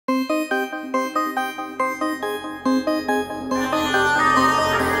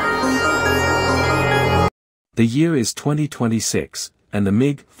The year is 2026, and the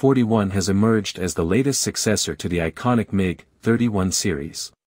MiG-41 has emerged as the latest successor to the iconic MiG-31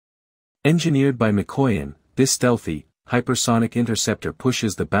 series. Engineered by Mikoyan, this stealthy, hypersonic interceptor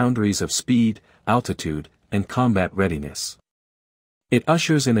pushes the boundaries of speed, altitude, and combat readiness. It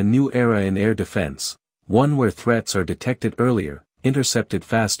ushers in a new era in air defense, one where threats are detected earlier, intercepted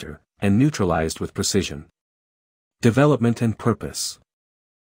faster, and neutralized with precision. Development and purpose.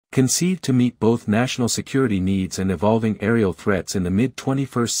 Conceived to meet both national security needs and evolving aerial threats in the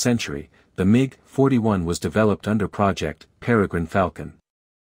mid-21st century, the MiG-41 was developed under Project Peregrine Falcon.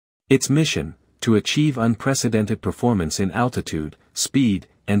 Its mission, to achieve unprecedented performance in altitude, speed,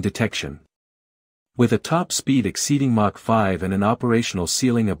 and detection. With a top speed exceeding Mach 5 and an operational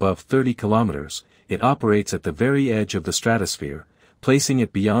ceiling above 30 kilometers, it operates at the very edge of the stratosphere, placing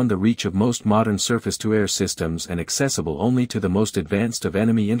it beyond the reach of most modern surface-to-air systems and accessible only to the most advanced of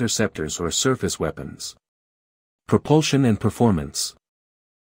enemy interceptors or surface weapons. Propulsion and performance.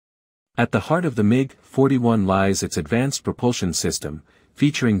 At the heart of the MiG-41 lies its advanced propulsion system,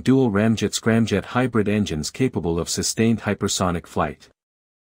 featuring dual ramjet-scramjet hybrid engines capable of sustained hypersonic flight.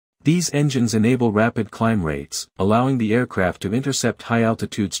 These engines enable rapid climb rates, allowing the aircraft to intercept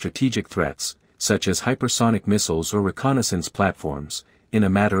high-altitude strategic threats, such as hypersonic missiles or reconnaissance platforms, in a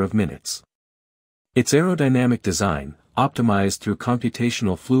matter of minutes. Its aerodynamic design, optimized through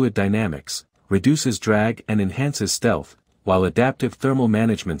computational fluid dynamics, reduces drag and enhances stealth, while adaptive thermal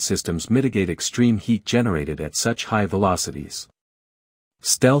management systems mitigate extreme heat generated at such high velocities.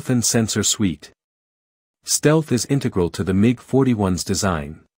 Stealth and Sensor Suite. Stealth is integral to the MiG-41's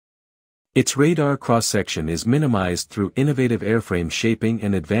design. Its radar cross-section is minimized through innovative airframe shaping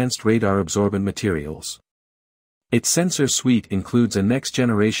and advanced radar-absorbent materials. Its sensor suite includes a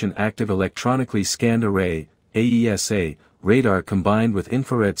next-generation active electronically scanned array, AESA, radar combined with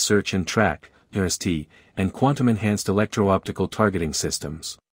infrared search and track, IRST, and quantum-enhanced electro-optical targeting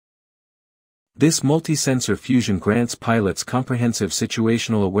systems. This multi-sensor fusion grants pilots comprehensive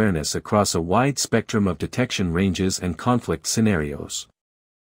situational awareness across a wide spectrum of detection ranges and conflict scenarios.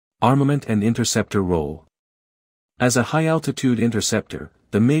 Armament and interceptor role. As a high-altitude interceptor,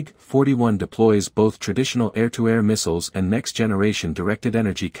 the MiG-41 deploys both traditional air-to-air missiles and next-generation directed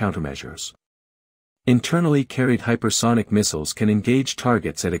energy countermeasures. Internally carried hypersonic missiles can engage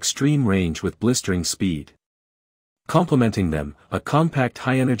targets at extreme range with blistering speed. Complementing them, a compact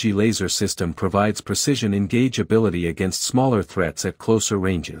high-energy laser system provides precision engageability against smaller threats at closer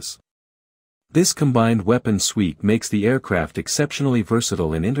ranges. This combined weapon suite makes the aircraft exceptionally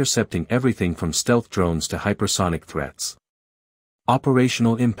versatile in intercepting everything from stealth drones to hypersonic threats.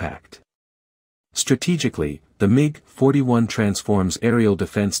 Operational impact. Strategically, the MiG-41 transforms aerial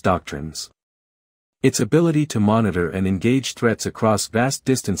defense doctrines. Its ability to monitor and engage threats across vast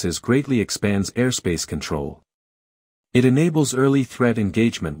distances greatly expands airspace control. It enables early threat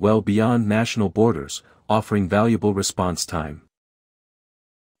engagement well beyond national borders, offering valuable response time.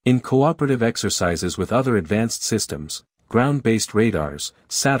 In cooperative exercises with other advanced systems, ground-based radars,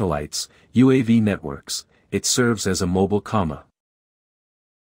 satellites, UAV networks, it serves as a mobile comma.